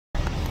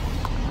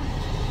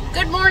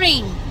Good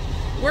morning.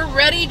 We're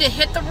ready to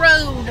hit the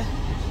road.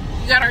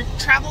 You got our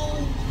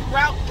travel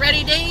route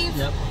ready, Dave?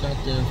 Yep,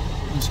 got the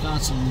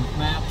Wisconsin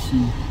maps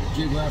and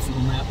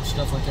geographical map and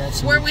stuff like that.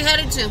 So where are we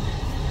headed to?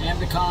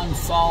 Amnicon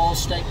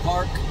Falls State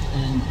Park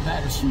and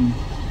Pattison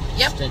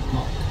State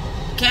Park.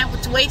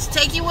 Can't wait to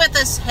take you with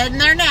us. Heading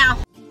there now.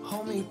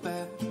 Hold me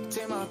back,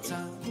 take my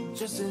time,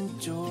 just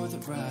enjoy the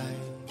ride.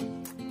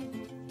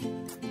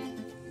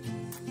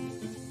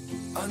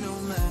 A new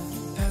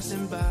man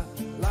passing by,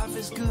 life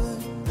is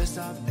good, best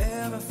I've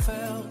ever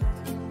felt.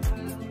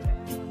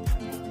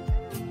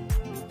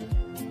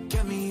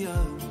 Get me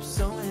up,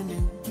 somewhere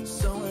new,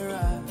 somewhere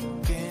I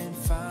can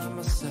find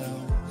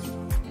myself.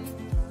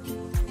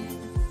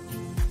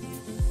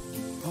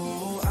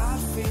 Oh, I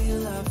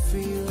feel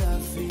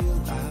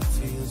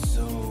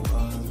so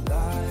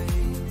alive.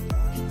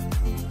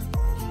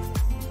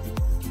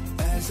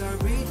 As I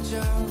reach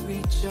out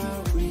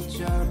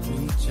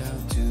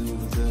to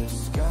the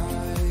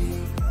sky.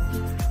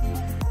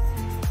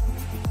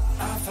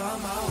 I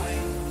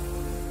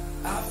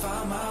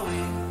found my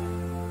way.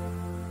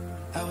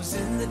 I was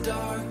in the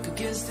dark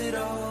against it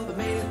all, but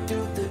made it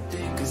through the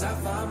day. Cause I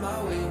found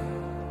my way.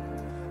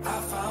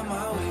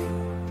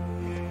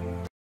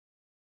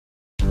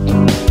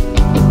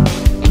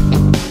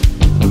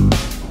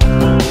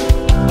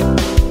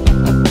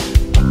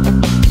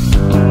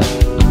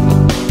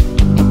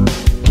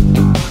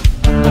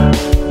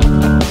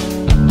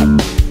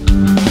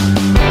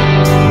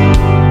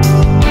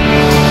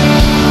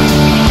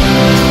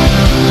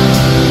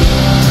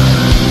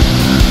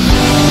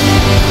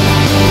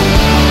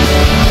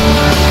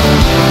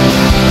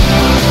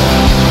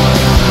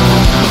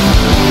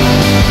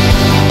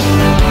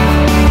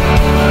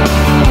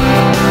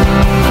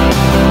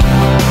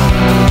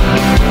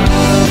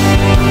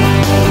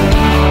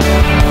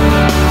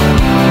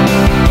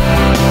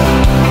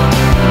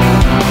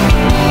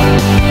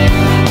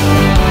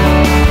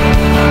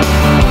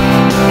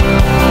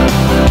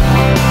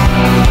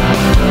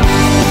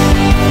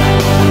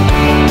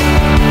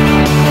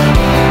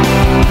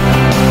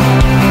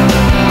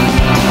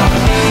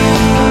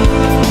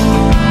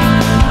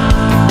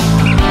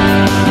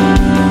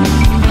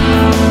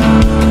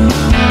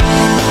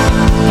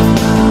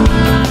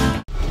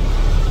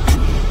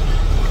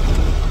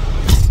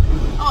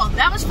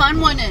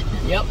 Wasn't it?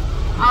 Yep.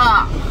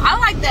 I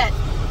like that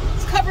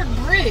covered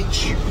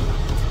bridge.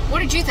 What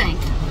did you think?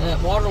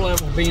 That water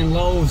level being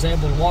low, I was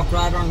able to walk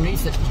right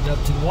underneath it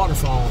up to the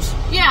waterfalls.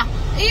 Yeah,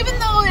 even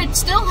though it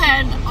still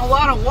had a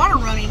lot of water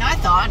running, I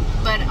thought,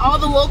 but all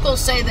the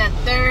locals say that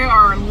they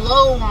are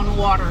low on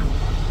water.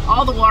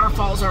 All the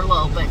waterfalls are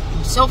low, but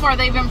so far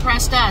they've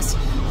impressed us.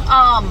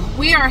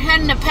 We are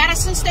heading to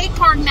Pattison State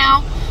Park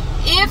now.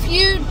 If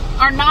you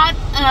are not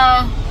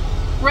a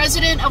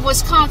resident of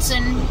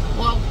Wisconsin,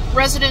 well,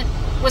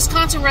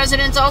 Wisconsin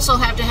residents also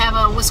have to have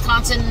a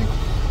Wisconsin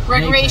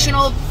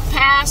recreational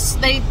pass.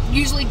 They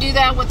usually do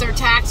that with their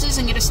taxes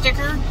and get a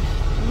sticker.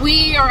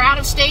 We are out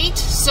of state,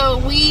 so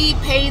we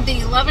paid the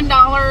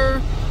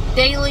 $11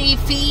 daily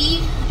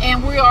fee,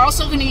 and we are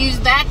also going to use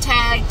that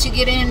tag to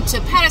get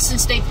into Pattison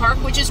State Park,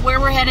 which is where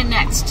we're headed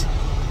next.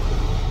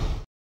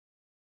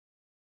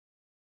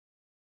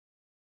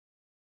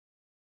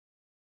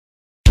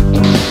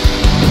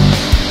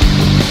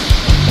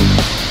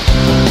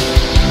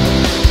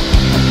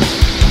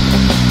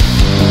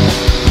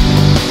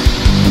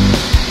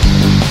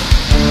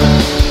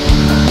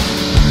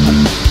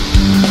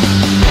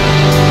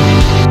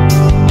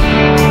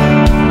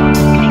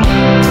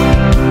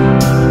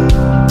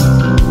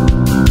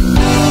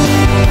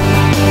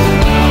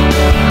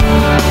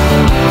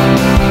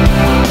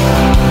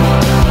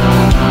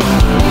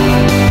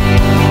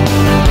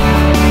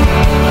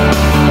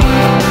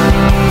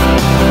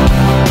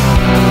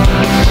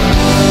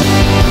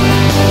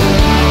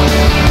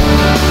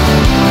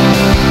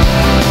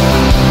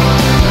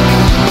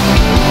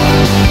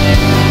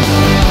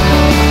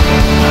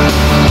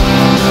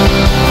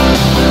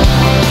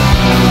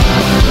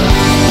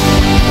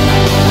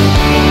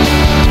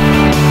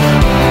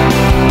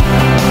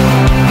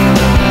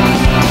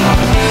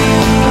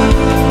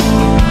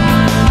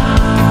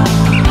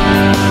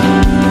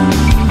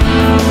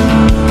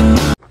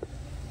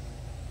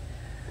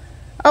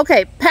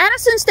 Okay,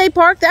 Pattison State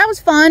Park, that was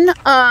fun.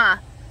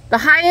 The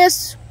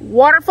highest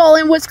waterfall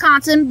in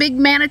Wisconsin, Big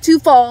Manitou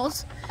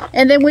Falls.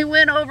 And then we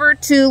went over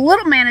to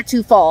Little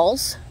Manitou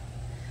Falls.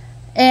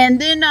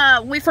 And then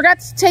we forgot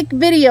to take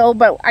video,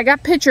 but I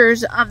got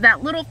pictures of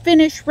that little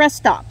Finnish rest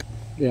stop.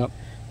 Yep.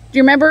 Do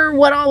you remember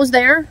what all was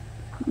there?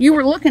 You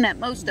were looking at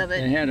most of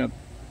it. They had a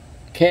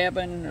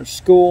cabin, a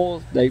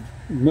school. They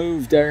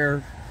moved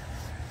there.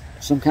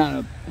 Some kind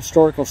of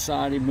historical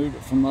society moved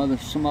it from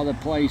some other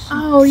place.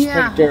 Oh,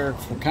 yeah. Put it there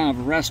for kind of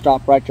a rest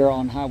stop right there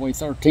on Highway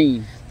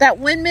 13. That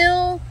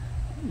windmill,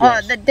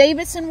 Yes. the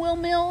Davidson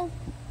windmill.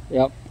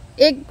 Yep.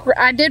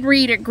 I did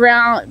read it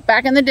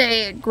back in the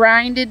day. It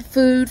grinded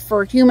food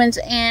for humans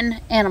and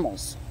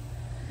animals.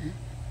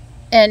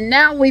 And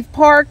now we've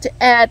parked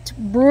at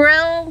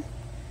Burrell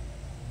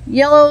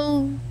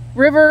Yellow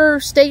River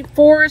State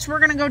Forest. We're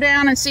gonna go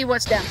down and see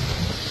what's down.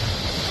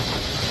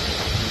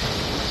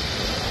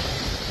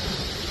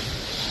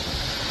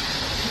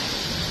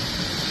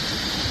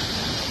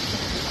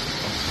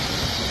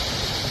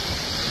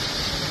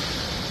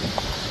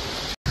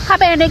 Hi,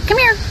 Bandit, come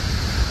here.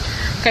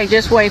 Okay,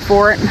 just wait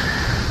for it.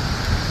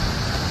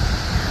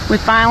 We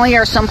finally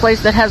are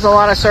someplace that has a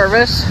lot of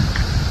service.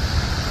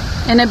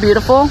 Isn't it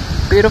beautiful?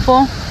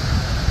 Beautiful.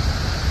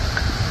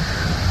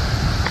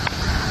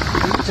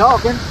 Keep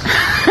talking.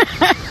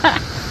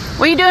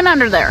 What are you doing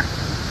under there?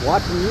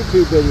 Watching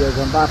YouTube videos.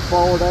 I'm about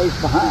 4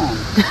 days behind.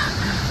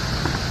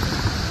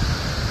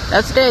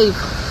 That's Dave.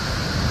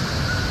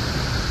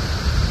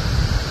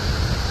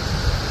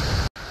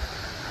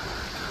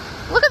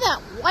 Look at that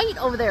white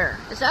over there.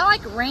 Is that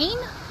like rain?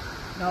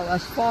 No,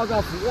 that's fog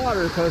off the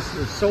water because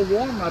it's so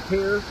warm up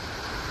here.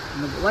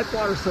 And the lake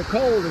water's so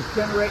cold, it's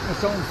generating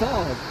its own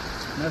fog.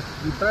 And that's,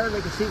 you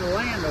barely can see the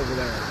land over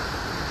there.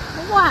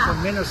 Wow.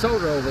 From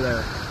Minnesota over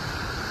there.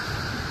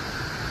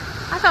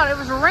 I thought it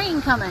was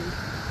rain coming.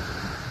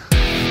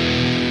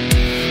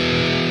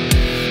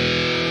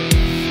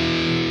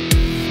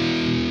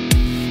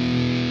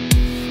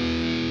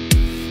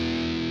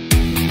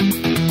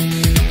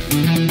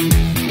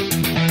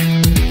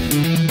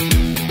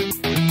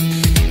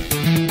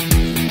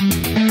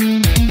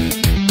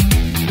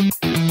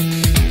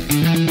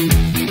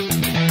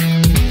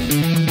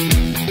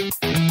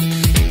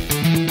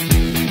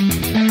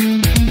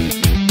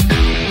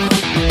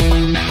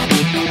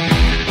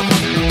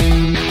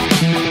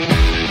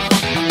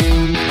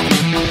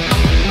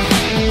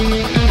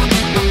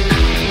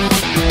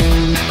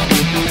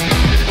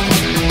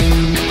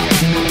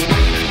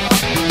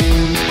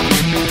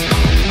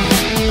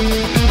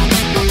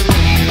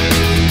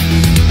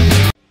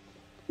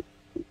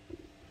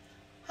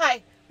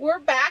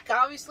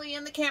 Obviously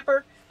in the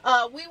camper.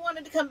 We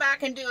wanted to come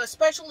back and do a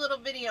special little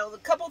video. A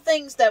couple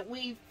things that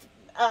we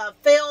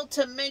failed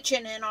to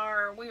mention in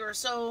our, we were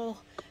so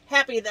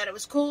happy that it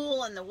was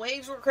cool and the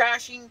waves were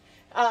crashing.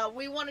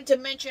 We wanted to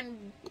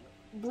mention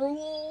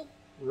Brule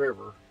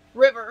River.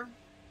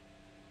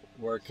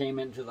 Where it came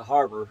into the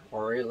harbor,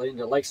 or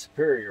into Lake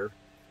Superior.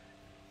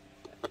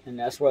 And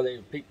that's where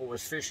the people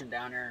was fishing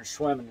down there and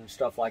swimming and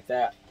stuff like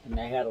that. And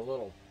they had a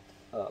little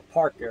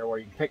park there where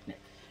you can picnic.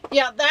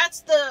 Yeah,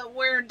 that's the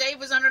where Dave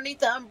was underneath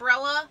the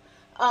umbrella,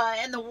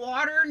 and the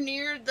water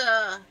near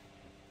the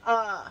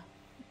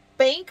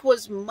bank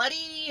was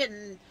muddy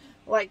and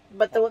like,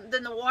 but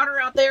then the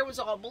water out there was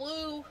all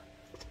blue.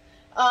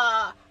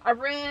 I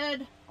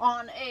read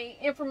on a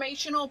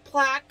informational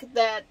plaque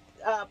that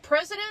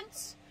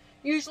presidents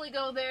usually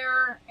go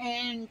there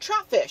and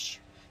trout fish.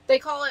 They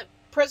call it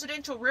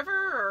Presidential River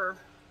or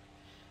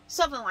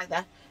something like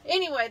that.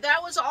 Anyway,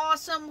 that was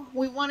awesome.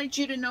 We wanted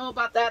you to know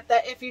about that.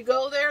 That if you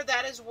go there,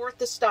 that is worth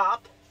the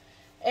stop.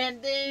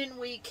 And then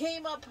we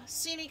came up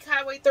Scenic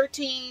Highway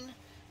 13.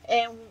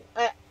 And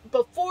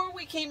before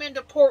we came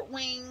into Port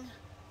Wing,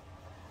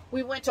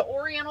 we went to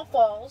Oriental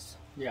Falls.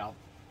 Yeah.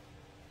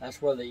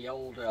 That's where the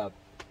old,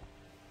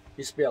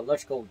 used to be an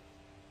electrical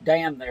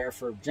dam there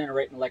for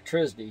generating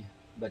electricity.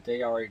 But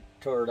they already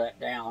tore that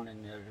down.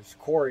 And there's a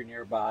quarry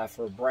nearby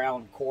for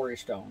brown quarry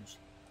stones.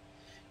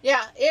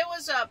 Yeah, it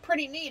was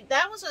pretty neat.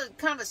 That was a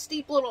kind of a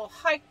steep little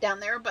hike down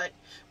there, but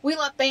we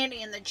left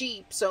Bandy in the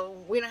Jeep, so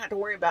we don't have to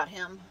worry about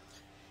him.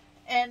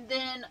 And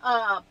then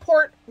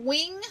Port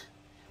Wing,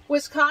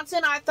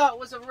 Wisconsin, I thought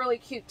was a really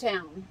cute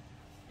town.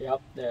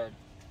 Yep, the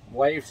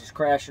waves was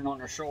crashing on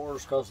the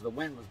shores because the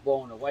wind was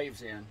blowing the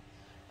waves in.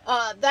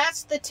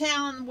 That's the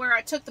town where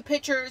I took the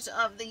pictures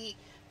of the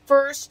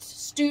first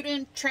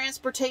student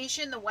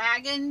transportation, the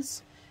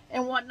wagons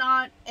and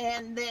whatnot,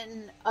 and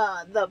then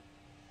the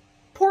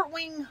Port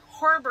Wing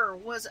Harbor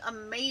was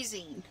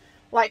amazing.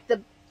 Like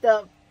the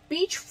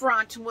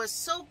beachfront was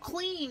so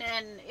clean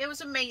and it was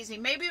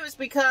amazing. Maybe it was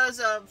because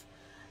of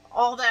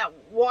all that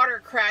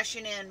water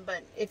crashing in,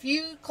 but if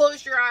you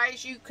closed your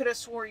eyes, you could have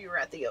swore you were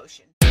at the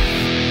ocean.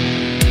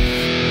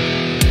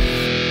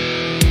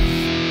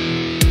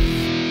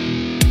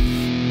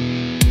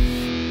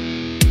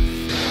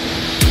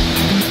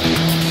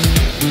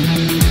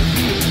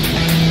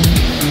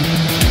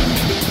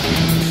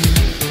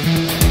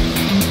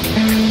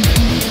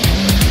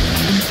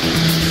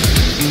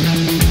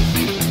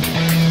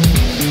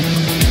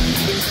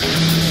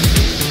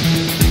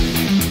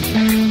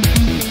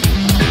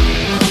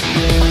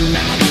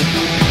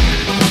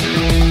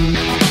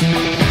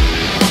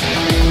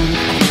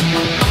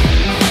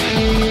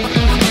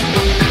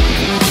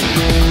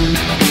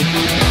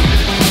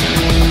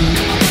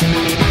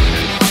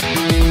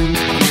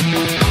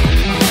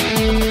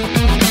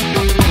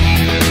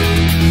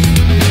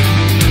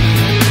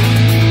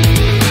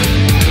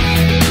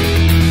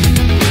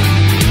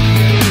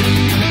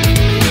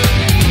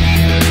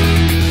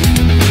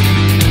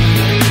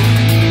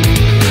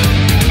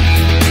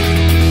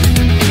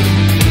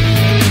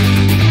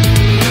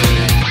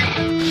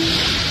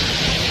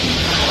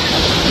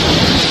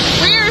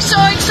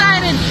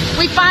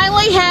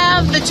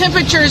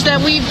 temperatures that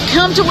we've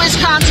come to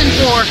Wisconsin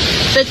for.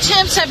 The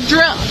temps have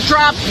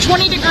dropped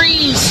 20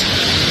 degrees.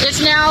 It's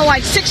now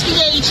like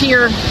 68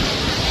 here.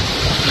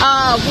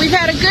 We've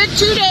had a good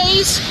 2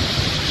 days.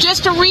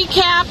 Just to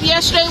recap,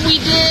 yesterday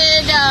we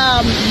did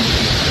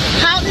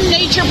Houghton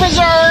Nature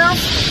Preserve.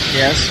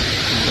 Yes.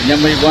 And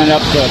then we went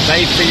up to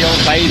Bayfield,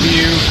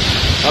 Bayview,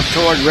 up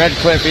toward Red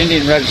Cliff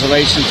Indian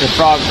Reservation to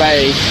Frog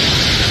Bay.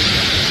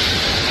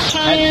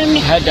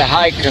 Had to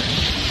hike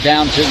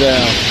down to the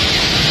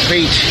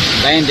beach.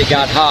 Bandit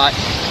got hot.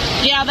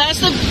 Yeah, that's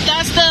the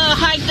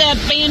hike that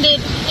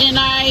Bandit and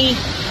I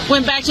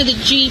went back to the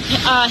Jeep.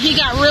 He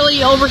got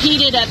really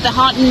overheated at the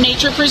Houghton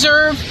Nature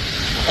Preserve.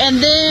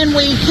 And then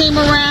we came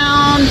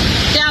around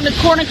down to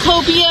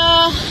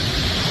Cornucopia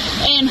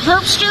and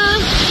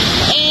Herbster.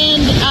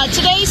 And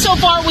today so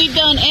far we've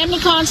done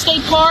Amnicon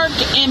State Park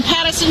and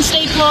Pattison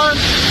State Park.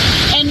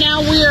 And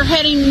now we are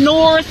heading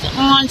north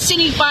on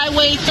Scenic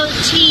Byway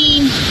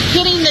 13,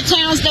 hitting the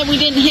towns that we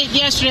didn't hit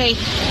yesterday.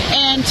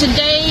 And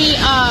today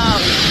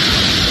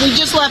we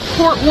just left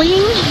Port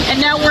Wing, and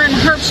now we're in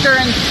Herbster.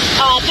 And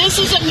this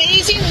is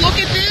amazing. Look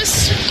at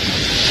this.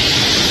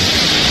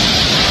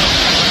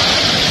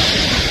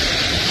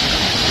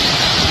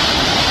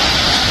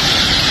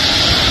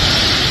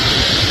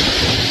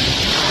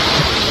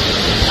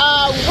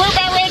 We're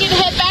about ready to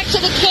head back to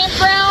the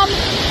campground.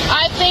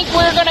 I think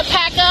we're going to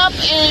pack up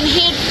and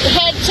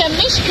head to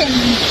Michigan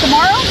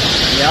tomorrow.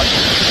 Yep.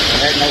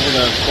 Heading over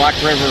to Black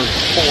River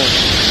Ford.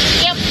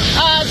 Yep.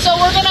 So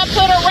we're going to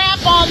put a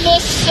wrap on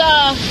this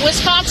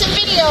Wisconsin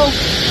video.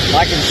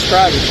 Like and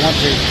subscribe if you want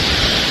to.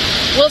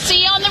 We'll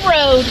see you on the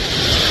road.